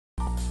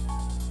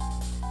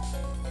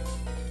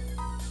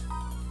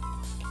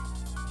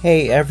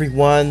Hey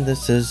everyone,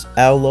 this is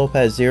L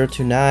Lopez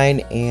 029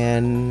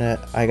 and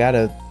I got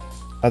a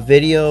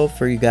video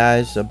for you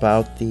guys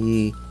about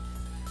the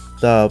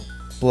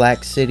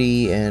Black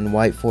City and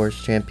White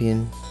Forest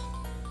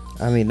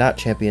not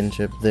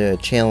championship, the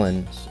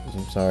challenge.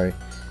 I'm sorry.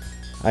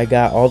 I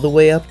got all the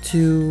way up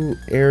to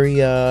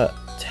area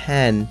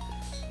 10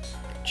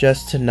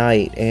 just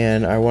tonight,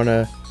 and I want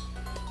to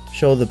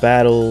show the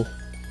battle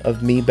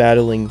of me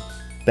battling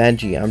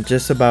Benji. I'm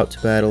just about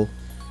to battle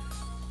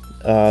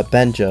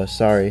Benga,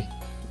 sorry.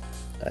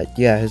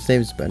 Yeah, his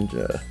name's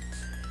Benga.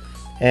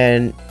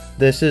 And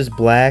this is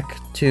Black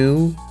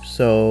 2,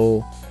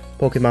 so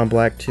Pokemon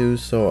Black 2,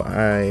 so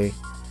I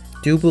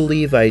do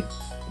believe I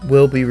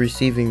will be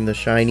receiving the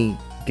shiny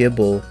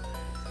Gible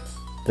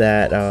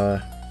that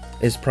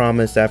is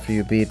promised after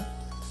you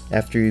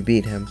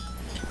beat him.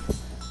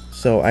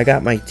 So I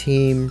got my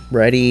team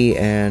ready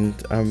and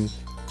I'm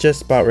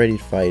just about ready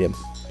to fight him.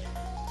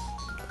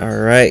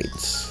 Alright,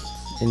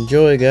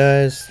 enjoy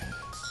guys.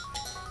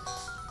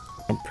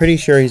 I'm pretty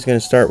sure he's going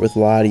to start with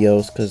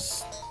Latios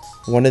because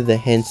one of the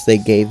hints they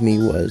gave me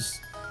was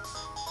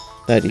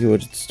that he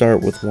would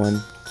start with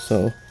one.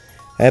 So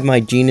I have my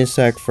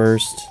Genesect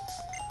first.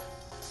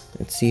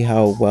 Let's see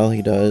how well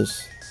he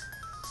does.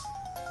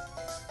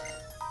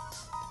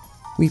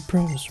 We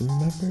promise,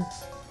 remember?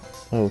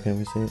 Oh, can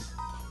we say it?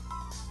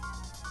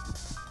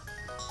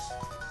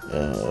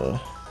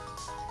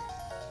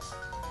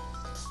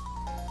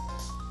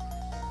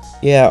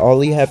 Yeah,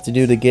 all you have to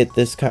do to get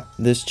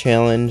this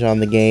challenge on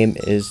the game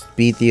is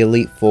beat the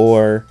Elite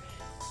Four.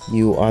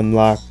 You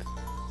unlock.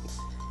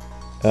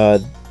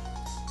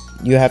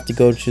 You have to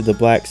go to the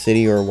Black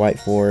City or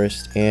White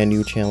Forest, and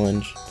you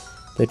challenge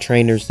the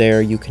trainers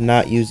there. You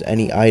cannot use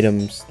any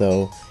items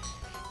though.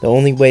 The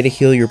only way to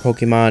heal your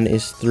Pokemon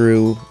is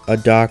through a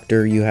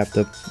doctor. You have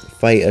to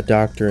fight a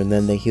doctor, and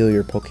then they heal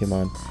your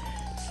Pokemon.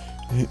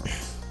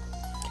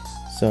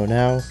 So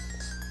now.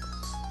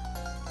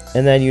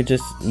 And then you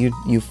just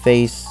you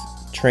face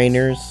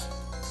trainers,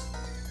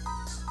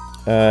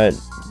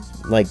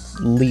 like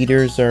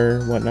leaders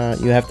or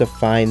whatnot. You have to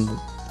find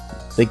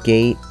the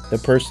gate, the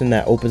person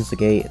that opens the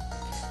gate.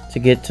 To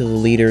get to the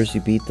leaders,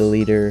 you beat the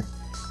leader,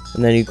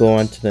 and then you go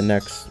on to the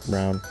next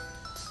round.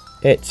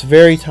 It's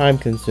very time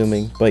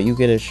consuming, but you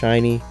get a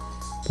shiny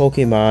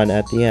Pokemon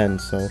at the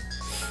end. So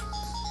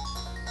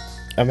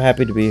I'm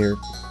happy to be here.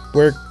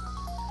 We're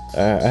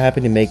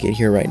happy to make it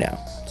here right now.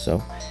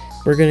 So.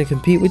 We're gonna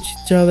compete with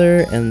each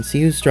other and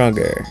see who's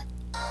stronger.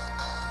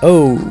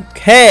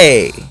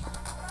 Okay,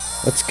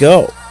 let's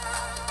go.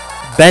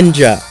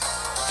 Benga.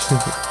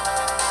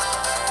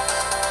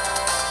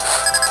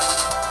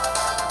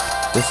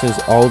 This is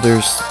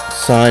Alder's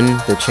son,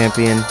 the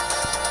champion.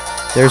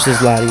 There's his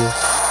Latios.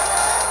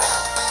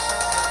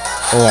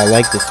 Oh, I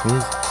like this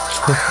music.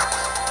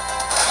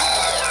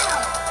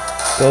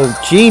 Go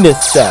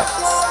Genesect.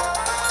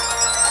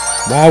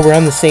 Wow, we're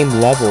on the same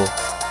level.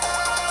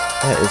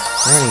 That is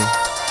funny.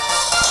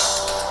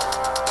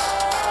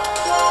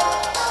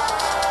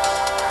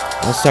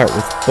 I'll start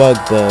with Bug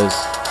Buzz.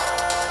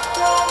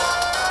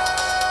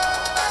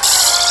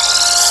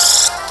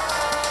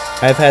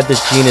 I've had this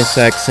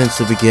Genesect since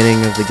the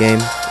beginning of the game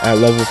at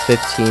level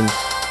 15.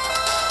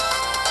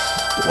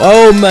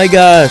 Oh my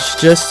gosh,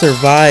 just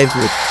survived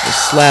with a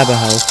slab of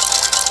health.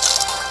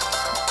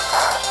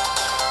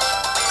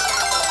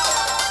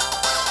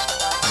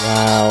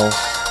 Wow.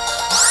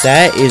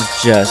 That is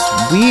just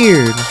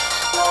weird.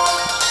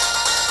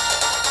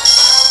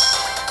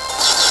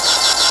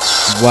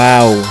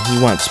 Wow, he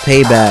wants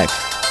payback.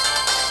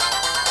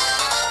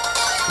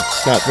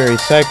 It's not very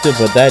effective,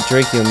 but that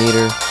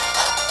Draciometer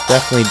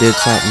definitely did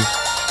something.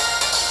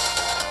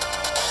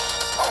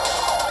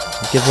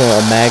 Give him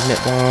a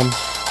Magnet Bomb.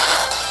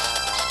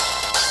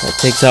 That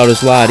takes out his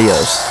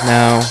Latios.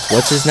 Now,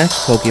 what's his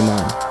next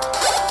Pokemon?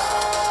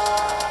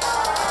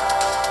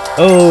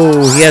 Oh,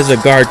 he has a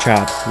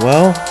Garchomp.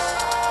 Well,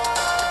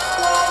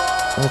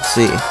 let's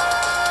see.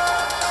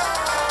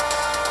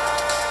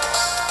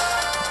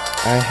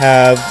 I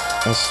have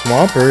a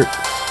Swampert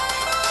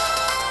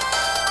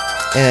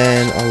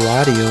and a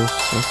Latios.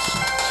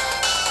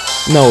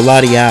 No,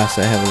 Latias.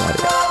 I have a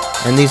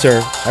Latias. And these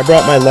are, I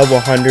brought my level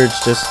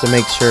 100s just to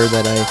make sure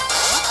that I,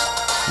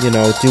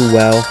 do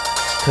well.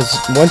 Because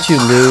once you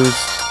lose,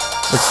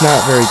 it's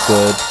not very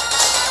good.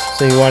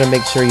 So you want to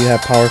make sure you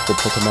have powerful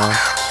Pokemon.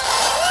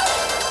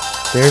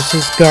 There's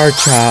his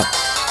Garchomp.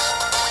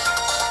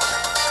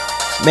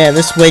 Man,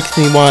 this makes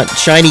me want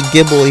shiny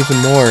Gible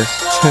even more.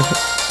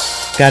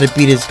 Gotta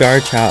beat his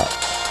Garchomp.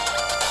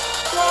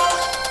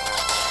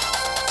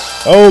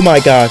 Oh my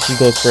gosh, he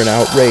goes for an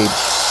outrage.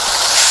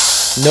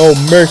 No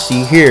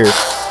mercy here.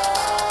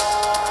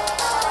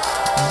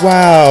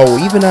 Wow,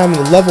 even on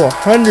level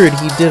 100,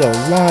 he did a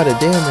lot of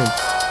damage.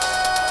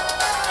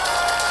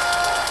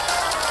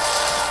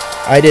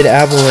 I did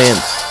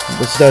Avalanche,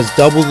 which does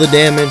double the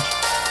damage.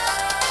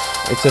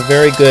 It's a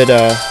very good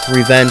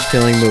revenge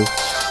killing move.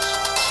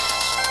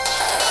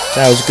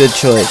 That was a good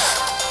choice.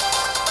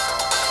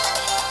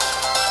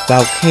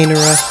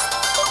 Volcanora.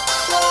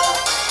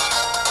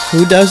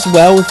 Who does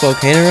well with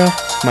Volcano?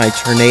 My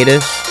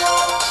Tornadus.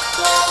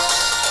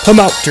 Come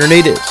out,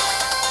 Tornadus.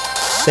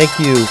 Thank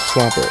you,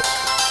 Swamper.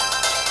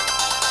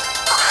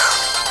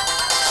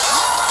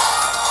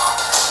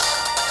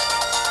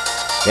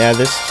 Yeah,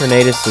 this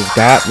Tornadus has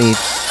got me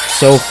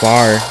so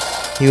far.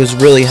 He was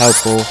really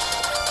helpful.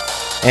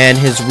 And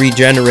his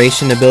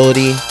regeneration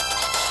ability,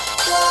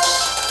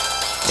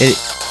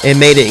 it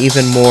made it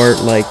even more,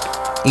 like,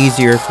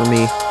 easier for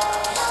me.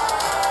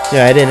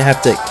 Yeah, I didn't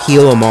have to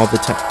heal him all the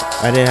time.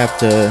 I didn't have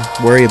to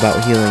worry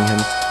about healing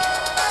him.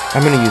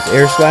 I'm gonna use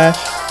Air Slash.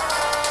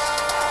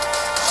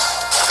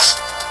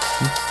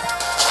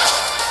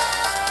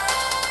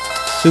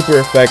 Super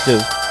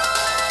effective.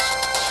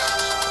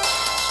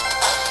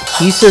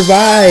 He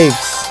survives!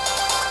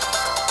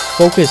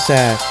 Focus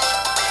Sash.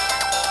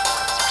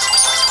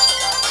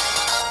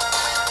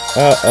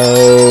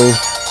 Uh-oh.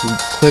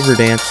 Quiver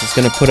Dance is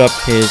gonna put up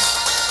his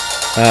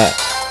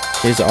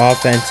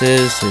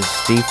offenses, his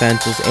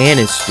defenses, and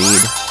his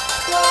speed.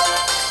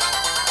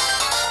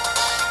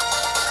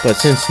 But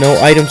since no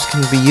items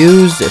can be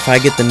used, if I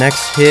get the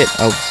next hit,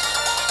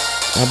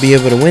 I'll be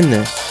able to win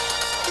this.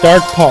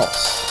 Dark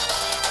Pulse.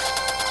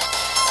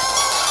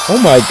 Oh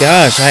my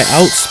gosh, I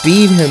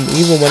outspeed him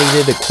even when he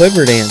did the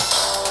Quiver Dance.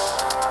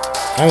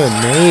 I'm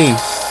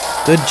amazed.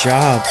 Good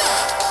job.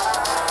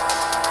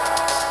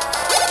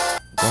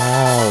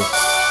 Wow.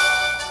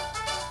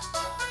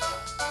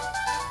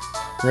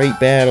 Great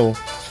battle.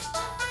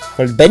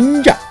 For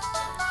Benga.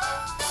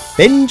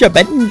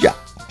 Benga.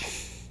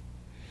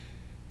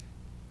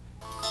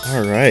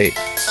 Alright.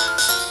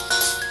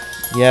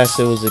 Yes,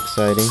 it was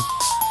exciting.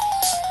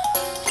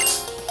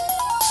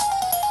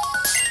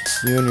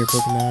 You and your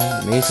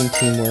Pokemon, amazing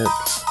teamwork.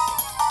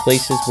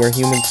 Places where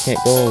humans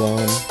can't go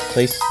alone.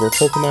 Places where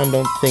Pokemon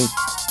don't think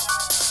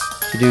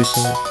to do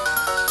so.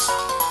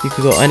 You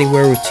can go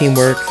anywhere with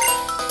teamwork.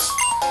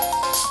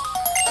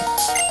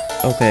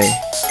 Okay.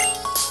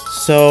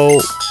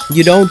 So,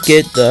 you don't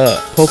get the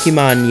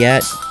Pokemon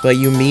yet, but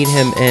you meet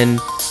him in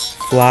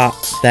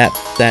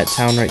that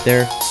town right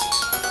there.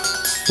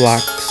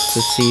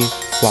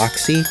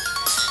 Floxy?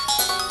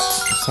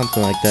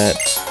 Something like that.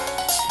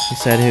 He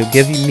said he'll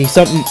give me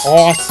something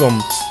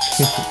awesome.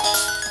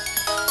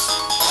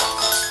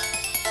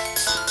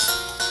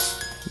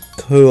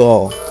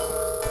 Cool.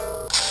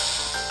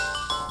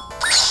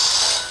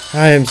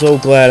 I am so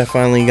glad I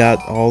finally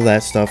got all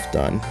that stuff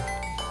done.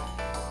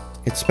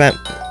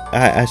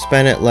 I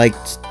spent it like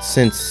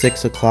since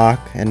 6 o'clock,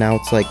 and now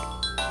it's like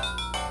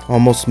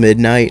almost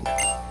midnight.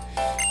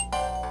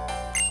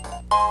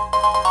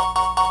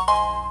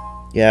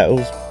 Yeah, it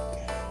was.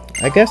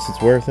 I guess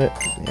it's worth it.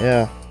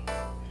 Yeah.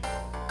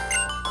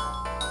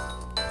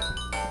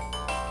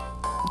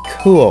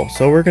 Cool.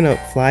 So we're gonna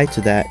fly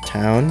to that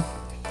town.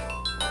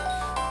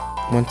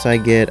 Once I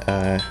get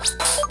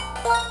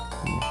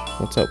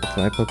what's up with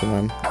my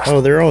Pokemon?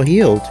 Oh, they're all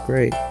healed.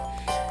 Great.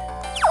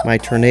 My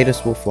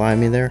Tornadus will fly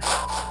me there.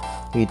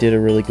 He did a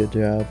really good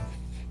job.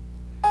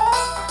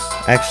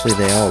 Actually,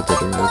 they all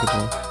did a really good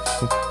job.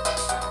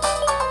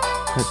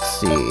 Let's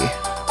see.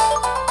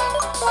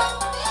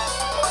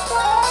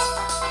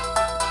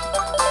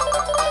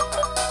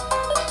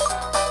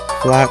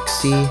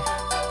 Floxy.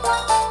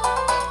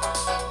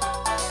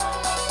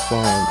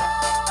 Flying.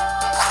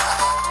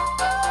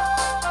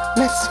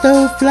 Let's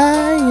go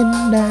flying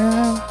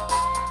now.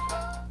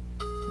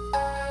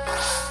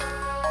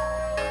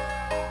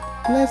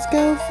 Let's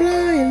go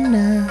flying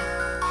now.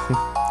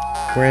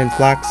 We're in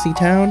Floxy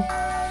Town.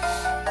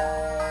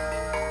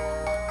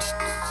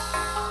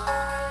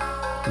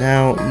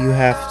 Now you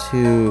have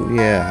to,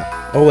 yeah.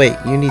 Oh wait,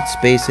 you need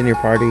space in your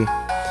party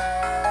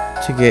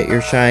to get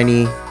your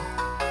shiny.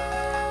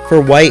 For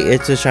white,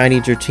 it's a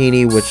shiny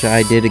Dratini, which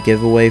I did a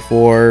giveaway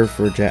for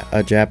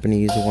a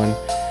Japanese one.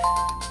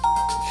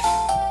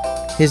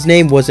 His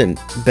name wasn't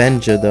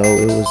Benga though,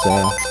 it was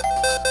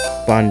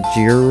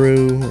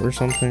Bonjiru or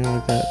something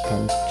like that.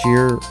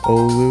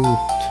 Bonjiru.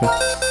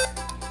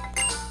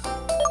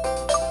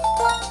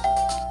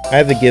 I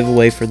have a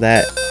giveaway for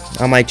that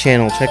on my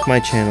channel. Check my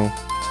channel.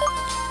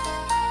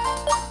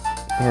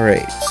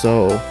 Alright,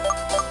 so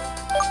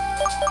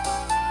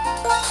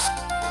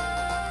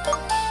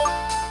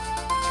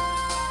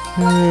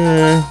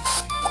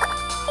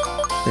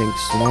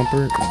thanks,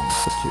 Swamper.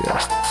 Put you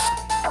up.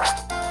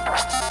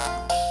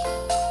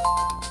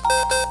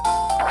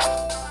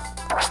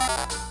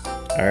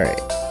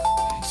 Alright,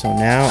 so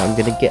now I'm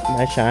gonna get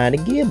my shiny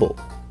Gible.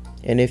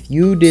 And if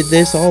you did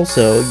this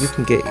also, you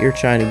can get your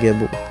shiny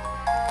Gible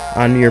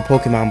on your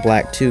Pokemon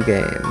Black 2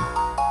 game.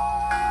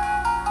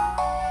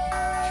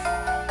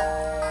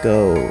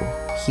 Go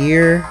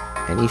here,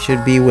 and he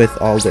should be with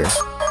Alder,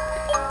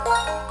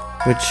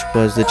 which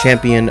was the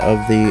champion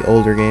of the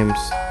older games.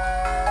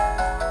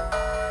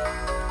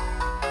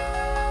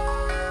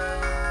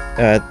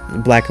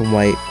 Black and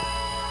white.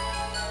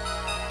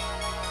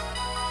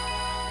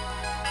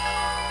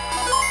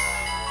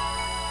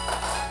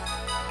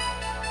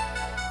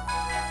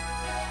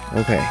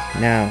 Okay,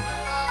 now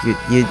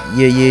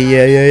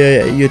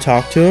you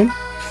talk to him.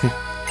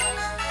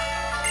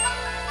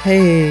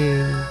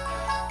 Hey!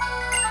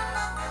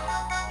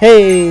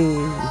 Hey!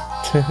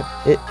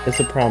 It's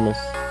a promise.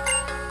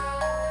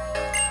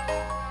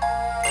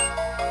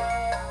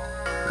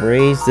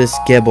 Raise this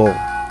Gible.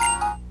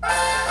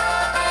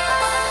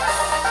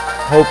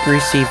 Hope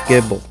receive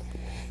Gible.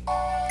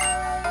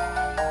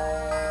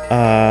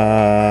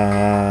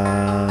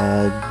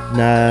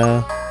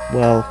 No.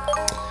 Well,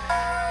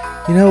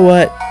 you know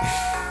what?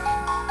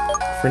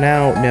 For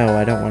now, no,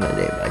 I don't want to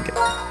name my Gible.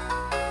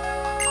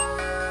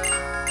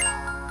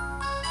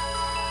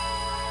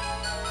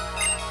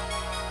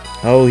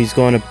 Oh, he's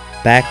going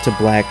back to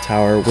Black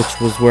Tower, which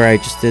was where I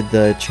just did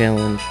the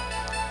challenge.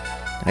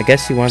 I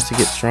guess he wants to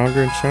get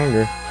stronger and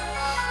stronger.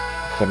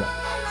 But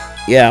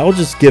yeah, I'll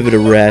just give it a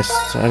rest.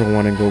 I don't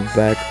want to go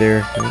back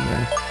there.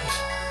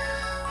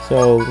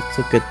 So, let's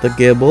look at the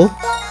Gible.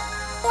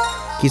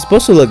 He's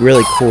supposed to look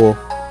really cool.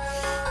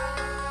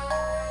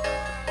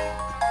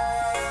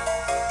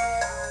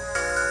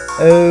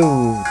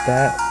 Oh,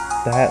 that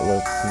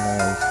looks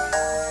nice.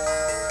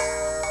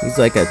 He's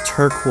like a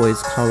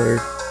turquoise color.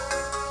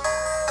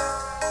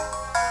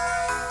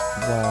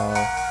 Wow.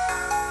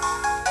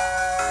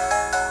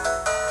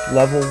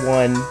 Level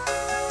 1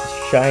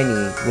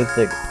 shiny with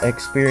the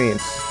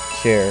experience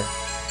share.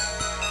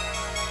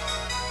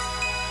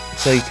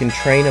 So you can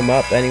train him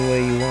up any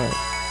way you want.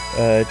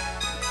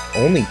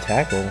 Only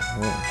tackle.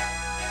 Oh.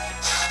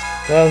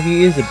 Well,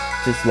 he is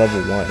just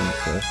level 1,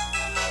 so.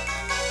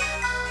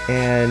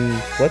 And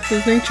what's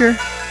his nature?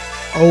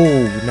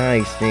 Oh,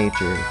 nice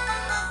nature.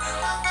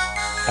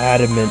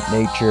 Adamant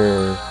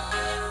nature.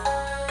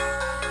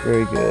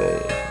 Very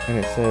good. And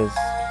it says,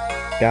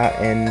 got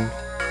in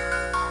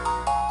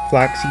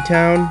Floxy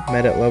Town,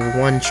 met at level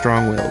 1,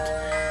 strong-willed.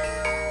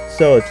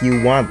 So if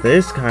you want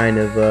this kind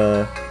of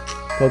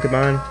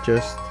Pokemon,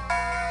 just,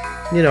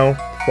 you know,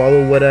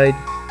 follow what I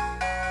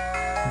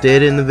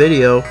did in the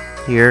video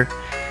here.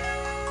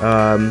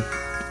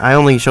 I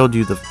only showed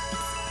you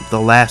the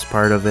last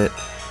part of it,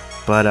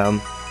 but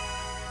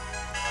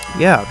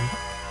yeah,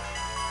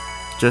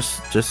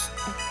 just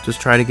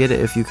try to get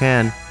it if you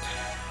can.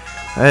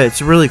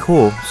 It's really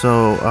cool.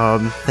 So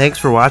thanks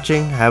for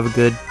watching. Have a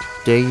good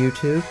day,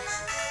 YouTube.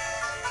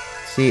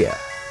 See ya.